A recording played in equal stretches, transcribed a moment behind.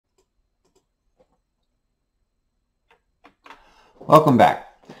Welcome back.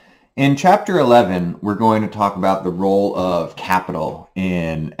 In Chapter 11, we're going to talk about the role of capital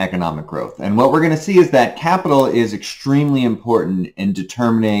in economic growth. And what we're going to see is that capital is extremely important in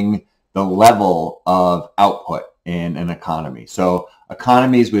determining the level of output in an economy. So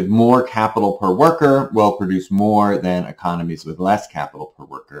economies with more capital per worker will produce more than economies with less capital per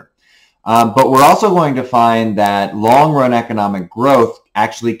worker. But we're also going to find that long-run economic growth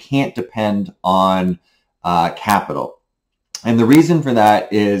actually can't depend on capital. And the reason for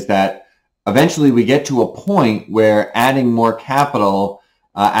that is that eventually we get to a point where adding more capital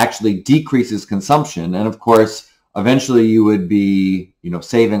actually decreases consumption. And of course, eventually you would be,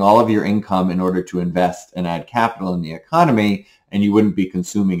 saving all of your income in order to invest and add capital in the economy, and you wouldn't be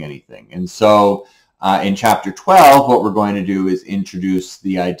consuming anything. And so in Chapter 12, what we're going to do is introduce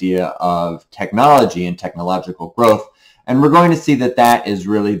the idea of technology and technological growth. And we're going to see that that is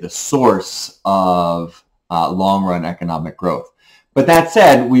really the source of long-run economic growth. But that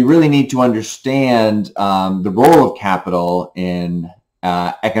said, we really need to understand the role of capital in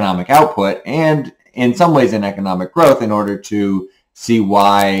economic output and in some ways in economic growth in order to see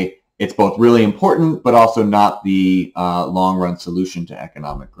why it's both really important but also not the long-run solution to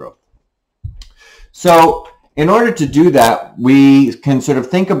economic growth. So in order to do that, we can sort of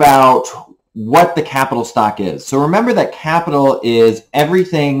think about what the capital stock is. So remember that capital is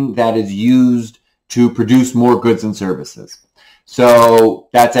everything that is used to produce more goods and services. So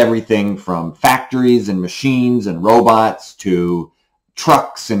that's everything from factories and machines and robots to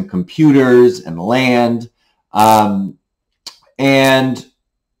trucks and computers and land. And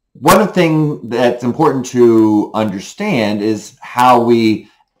one thing that's important to understand is how we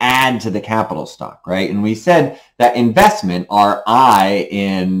add to the capital stock, right? And we said that investment, our I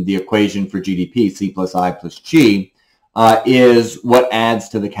in the equation for GDP, C plus I plus G, is what adds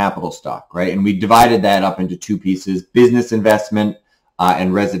to the capital stock, right? And we divided that up into two pieces, business investment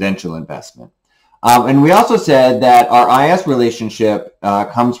and residential investment. And we also said that our IS relationship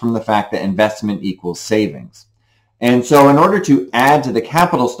comes from the fact that investment equals savings. And so in order to add to the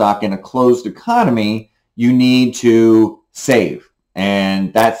capital stock in a closed economy, you need to save.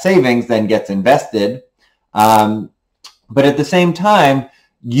 And that savings then gets invested. But at the same time,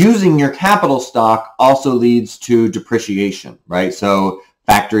 using your capital stock also leads to depreciation, right? So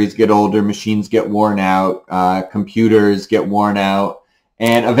factories get older, machines get worn out, computers get worn out,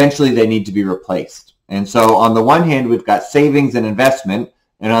 and eventually they need to be replaced. And so on the one hand, we've got savings and investment,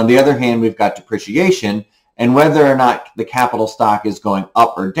 and on the other hand, we've got depreciation, and whether or not the capital stock is going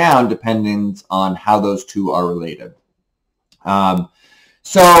up or down depends on how those two are related.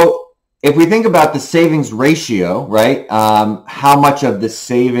 So if we think about the savings ratio, right, how much of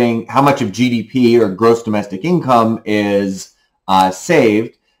GDP or gross domestic income is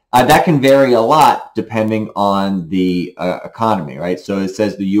saved, that can vary a lot depending on the economy, right? So it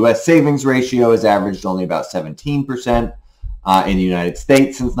says the U.S. savings ratio has averaged only about 17% in the United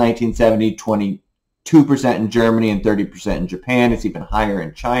States since 1970, 22% in Germany, and 30% in Japan. It's even higher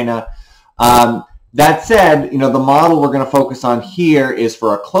in China. That said, the model we're going to focus on here is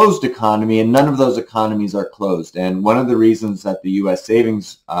for a closed economy, and none of those economies are closed. And one of the reasons that the U.S.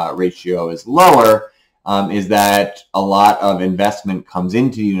 savings ratio is lower is that a lot of investment comes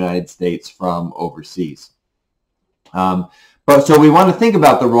into the United States from overseas. So we want to think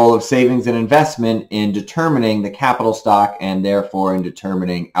about the role of savings and investment in determining the capital stock and therefore in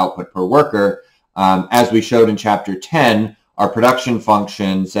determining output per worker. As we showed in Chapter 10, our production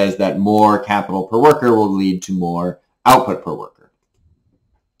function says that more capital per worker will lead to more output per worker.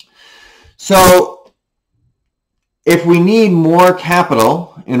 So if we need more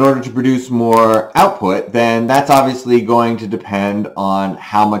capital in order to produce more output, then that's obviously going to depend on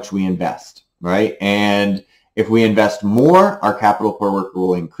how much we invest, right? And if we invest more, our capital per worker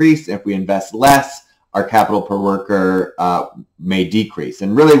will increase. If we invest less, our capital per worker may decrease.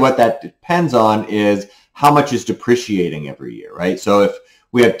 And really what that depends on is how much is depreciating every year, right? So if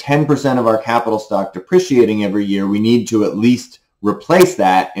we have 10% of our capital stock depreciating every year, we need to at least replace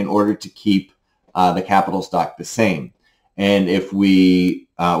that in order to keep the capital stock the same. And if we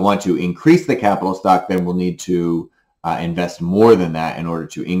want to increase the capital stock, then we'll need to invest more than that in order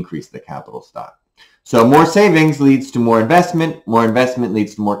to increase the capital stock. So more savings leads to more investment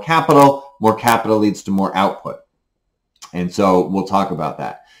leads to more capital leads to more output. And so we'll talk about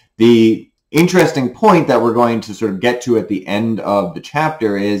that. The interesting point that we're going to sort of get to at the end of the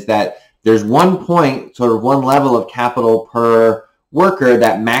chapter is that there's one point, sort of one level of capital per worker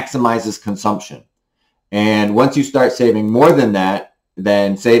that maximizes consumption. And once you start saving more than that,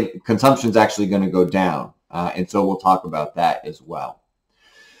 then consumption is actually going to go down. And so we'll talk about that as well.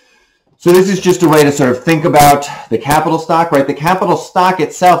 So this is just a way to sort of think about the capital stock, right? The capital stock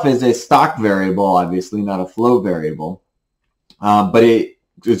itself is a stock variable, obviously, not a flow variable, but it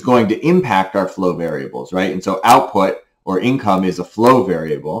is going to impact our flow variables, right? And so output or income is a flow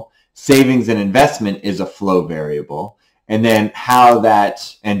variable. Savings and investment is a flow variable. And then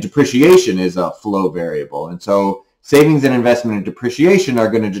and depreciation is a flow variable. And so savings and investment and depreciation are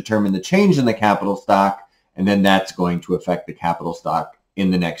going to determine the change in the capital stock, and then that's going to affect the capital stock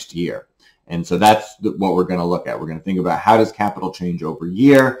in the next year. And so that's what we're going to look at. We're going to think about how does capital change over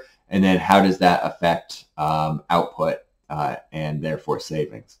year, and then how does that affect output and therefore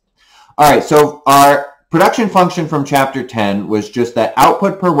savings. All right, so our production function from chapter 10 was just that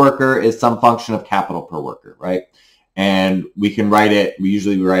output per worker is some function of capital per worker, right? And we can write it, we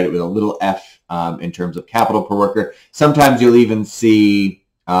usually write it with a little f in terms of capital per worker. Sometimes you'll even see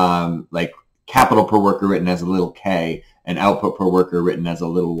like capital per worker written as a little k and output per worker written as a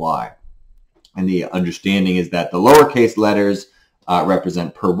little y. And the understanding is that the lowercase letters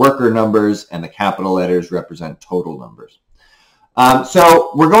represent per worker numbers and the capital letters represent total numbers.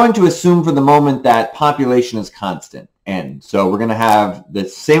 So we're going to assume for the moment that population is constant, n. So we're going to have the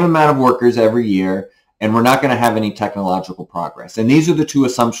same amount of workers every year, and we're not going to have any technological progress. And these are the two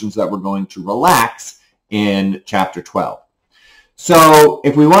assumptions that we're going to relax in chapter 12. So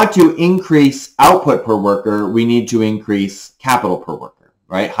if we want to increase output per worker, we need to increase capital per worker,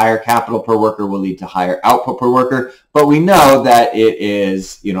 right? Higher capital per worker will lead to higher output per worker, but we know that it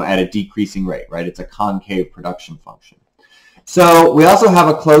is, at a decreasing rate, right? It's a concave production function. So we also have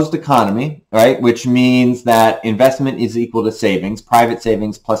a closed economy, right? Which means that investment is equal to savings, private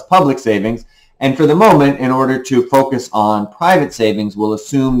savings plus public savings. And for the moment, in order to focus on private savings, we'll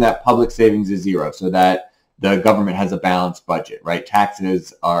assume that public savings is zero, so that the government has a balanced budget, right?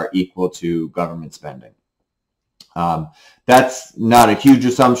 Taxes are equal to government spending. That's not a huge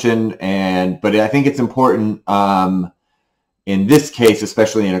assumption, but I think it's important in this case,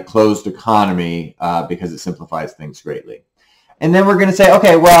 especially in a closed economy, because it simplifies things greatly. And then we're going to say,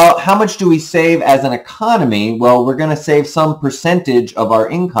 okay, well, how much do we save as an economy? Well, we're going to save some percentage of our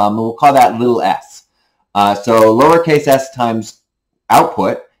income, and we'll call that little s. So lowercase s times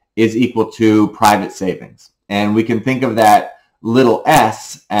output is equal to private savings. And we can think of that little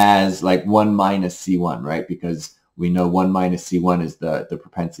s as like 1 minus C1, right? Because we know 1 minus C1 is the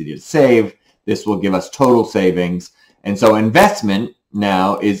propensity to save. This will give us total savings. And so investment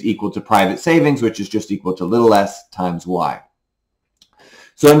now is equal to private savings, which is just equal to little s times y.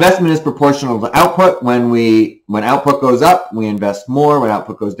 So investment is proportional to output. When output goes up, we invest more. When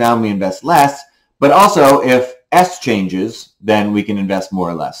output goes down, we invest less. But also, if S changes, then we can invest more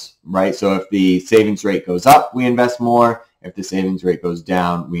or less, right? So if the savings rate goes up, we invest more. If the savings rate goes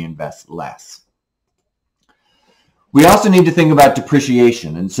down, we invest less. We also need to think about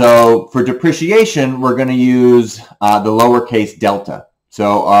depreciation. And so for depreciation, we're going to use the lowercase delta.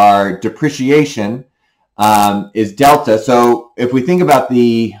 So our depreciation is delta. So if we think about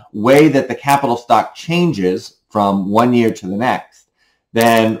the way that the capital stock changes from one year to the next,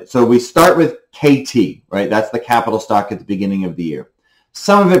 then so we start with KT, right? That's the capital stock at the beginning of the year.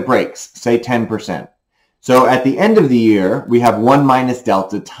 Some of it breaks, say 10%. So at the end of the year, we have 1 minus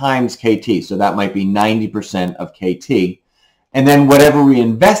delta times KT. So that might be 90% of KT. And then whatever we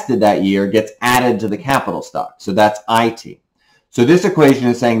invested that year gets added to the capital stock. So that's IT. So this equation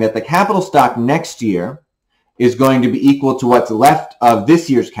is saying that the capital stock next year is going to be equal to what's left of this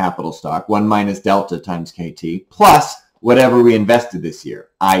year's capital stock, 1 minus delta times KT, plus whatever we invested this year,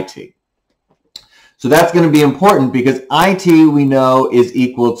 IT. So that's going to be important because IT we know is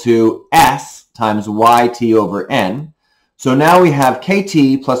equal to S times YT over N. So now we have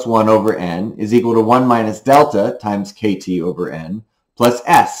KT plus 1 over N is equal to 1 minus delta times KT over N plus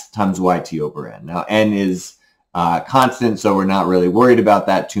S times YT over N. Now N is constant, so we're not really worried about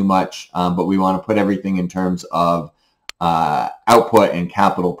that too much, but we want to put everything in terms of output and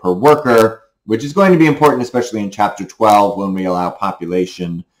capital per worker, which is going to be important, especially in Chapter 12 when we allow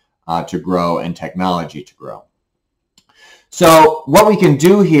population to grow and technology to grow. So what we can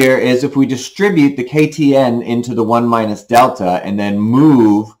do here is if we distribute the KTN into the 1 minus delta and then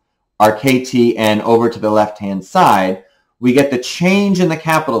move our KTN over to the left-hand side, we get the change in the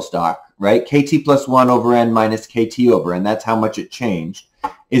capital stock, right? KT plus 1 over N minus KT over N, that's how much it changed,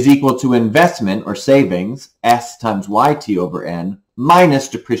 is equal to investment or savings, S times YT over N, minus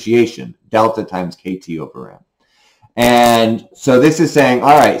depreciation, delta times KT over N. And so this is saying,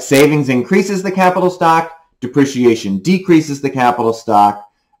 all right, savings increases the capital stock, depreciation decreases the capital stock.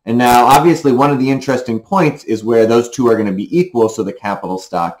 And now, obviously, one of the interesting points is where those two are going to be equal, so the capital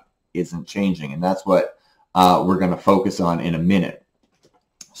stock isn't changing. And that's what we're going to focus on in a minute.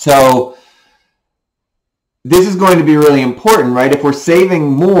 So this is going to be really important, right? If we're saving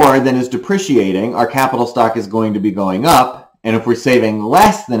more than is depreciating, our capital stock is going to be going up. And if we're saving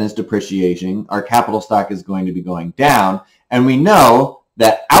less than is depreciating, our capital stock is going to be going down. And we know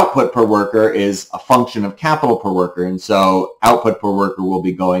that output per worker is a function of capital per worker. And so output per worker will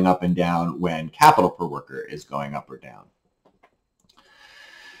be going up and down when capital per worker is going up or down.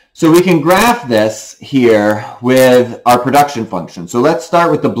 So we can graph this here with our production function. So let's start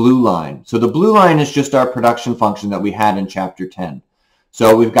with the blue line. So the blue line is just our production function that we had in chapter 10.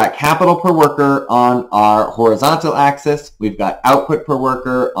 So we've got capital per worker on our horizontal axis, we've got output per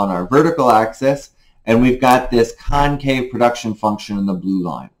worker on our vertical axis, and we've got this concave production function in the blue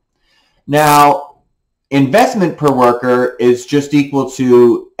line. Now, investment per worker is just equal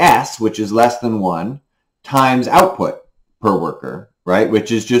to S, which is less than 1, times output per worker, right?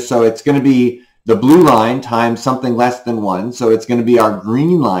 Which is just, so it's going to be the blue line times something less than 1. So it's going to be our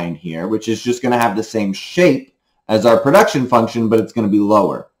green line here, which is just going to have the same shape as our production function, but it's going to be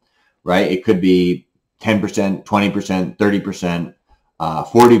lower, right? It could be 10%, 20%, 30%,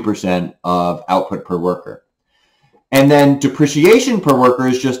 40% of output per worker. And then depreciation per worker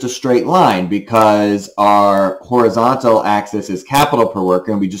is just a straight line because our horizontal axis is capital per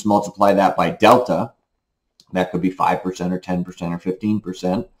worker, and we just multiply that by delta. That could be 5% or 10%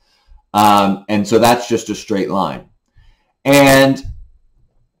 or 15%. And so that's just a straight line. And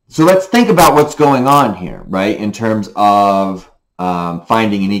so let's think about what's going on here, right, in terms of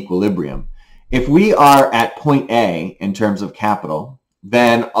finding an equilibrium. If we are at point A in terms of capital,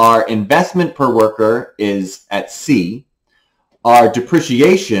 then our investment per worker is at C, our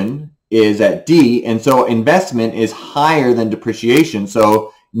depreciation is at D, and so investment is higher than depreciation,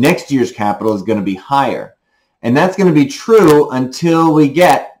 so next year's capital is going to be higher. And that's going to be true until we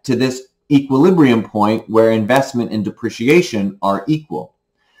get to this equilibrium point where investment and depreciation are equal.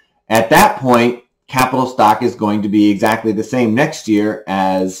 At that point, capital stock is going to be exactly the same next year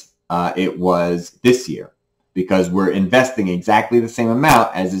as it was this year, because we're investing exactly the same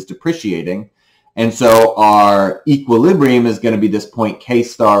amount as is depreciating. And so our equilibrium is going to be this point K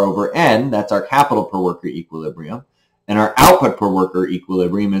star over N. That's our capital per worker equilibrium. And our output per worker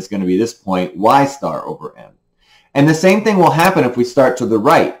equilibrium is going to be this point Y star over N. And the same thing will happen if we start to the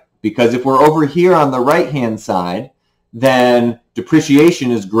right, because if we're over here on the right-hand side, then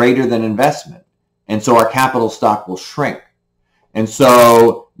depreciation is greater than investment. And so our capital stock will shrink. And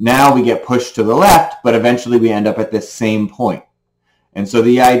so now we get pushed to the left, but eventually we end up at this same point. And so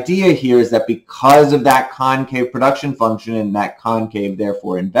the idea here is that because of that concave production function and that concave,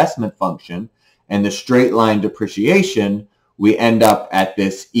 therefore, investment function and the straight line depreciation, we end up at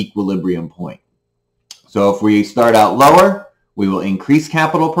this equilibrium point. So if we start out lower, we will increase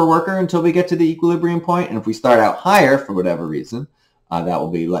capital per worker until we get to the equilibrium point. And if we start out higher, for whatever reason, that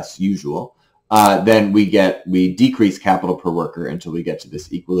will be less usual, then we decrease capital per worker until we get to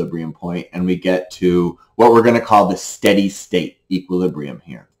this equilibrium point, and we get to what we're going to call the steady state equilibrium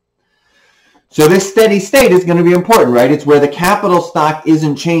here. So this steady state is going to be important, right? It's where the capital stock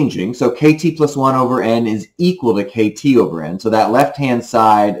isn't changing. So KT plus 1 over N is equal to KT over N. So that left-hand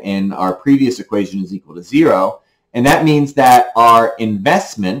side in our previous equation is equal to 0. And that means that our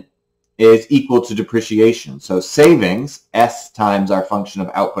investment is equal to depreciation. So savings, S times our function of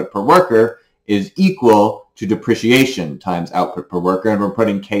output per worker, is equal to depreciation times output per worker. And we're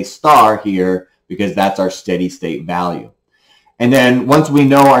putting K star here because that's our steady state value. And then once we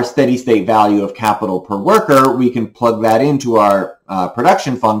know our steady state value of capital per worker, we can plug that into our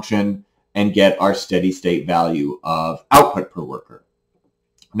production function and get our steady state value of output per worker.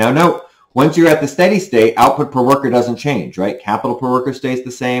 Now note, once you're at the steady state, output per worker doesn't change, right? Capital per worker stays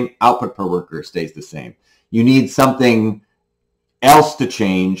the same, output per worker stays the same. You need something else to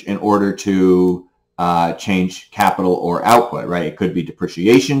change in order to change capital or output, right? It could be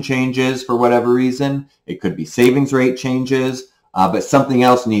depreciation changes for whatever reason. It could be savings rate changes, but something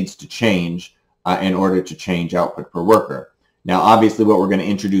else needs to change in order to change output per worker. Now, obviously, what we're going to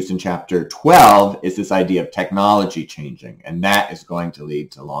introduce in Chapter 12 is this idea of technology changing, and that is going to lead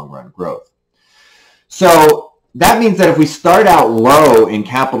to long-run growth. So that means that if we start out low in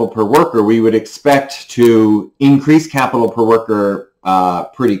capital per worker, we would expect to increase capital per worker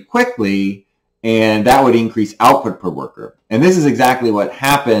pretty quickly, and that would increase output per worker. And this is exactly what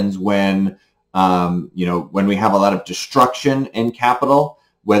happens when, when we have a lot of destruction in capital,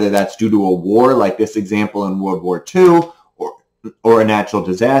 whether that's due to a war, like this example in World War II, or a natural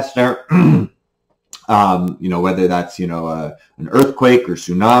disaster, whether that's, an earthquake or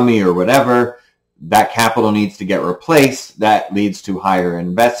tsunami or whatever, that capital needs to get replaced. That leads to higher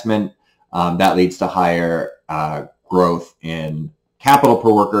investment. That leads to higher growth in capital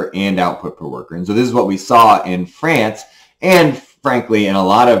per worker and output per worker. And so this is what we saw in France and frankly in a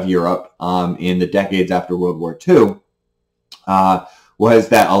lot of Europe in the decades after World War II, was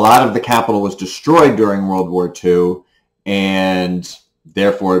that a lot of the capital was destroyed during World War II, and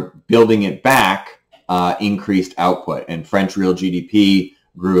therefore building it back increased output. And French real GDP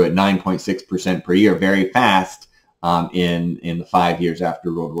grew at 9.6% per year, very fast in the 5 years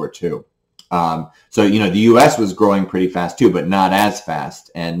after World War II. So, the U.S. was growing pretty fast too, but not as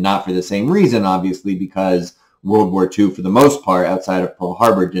fast, and not for the same reason, obviously, because World War II, for the most part, outside of Pearl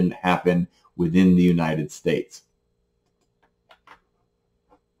Harbor, didn't happen within the United States.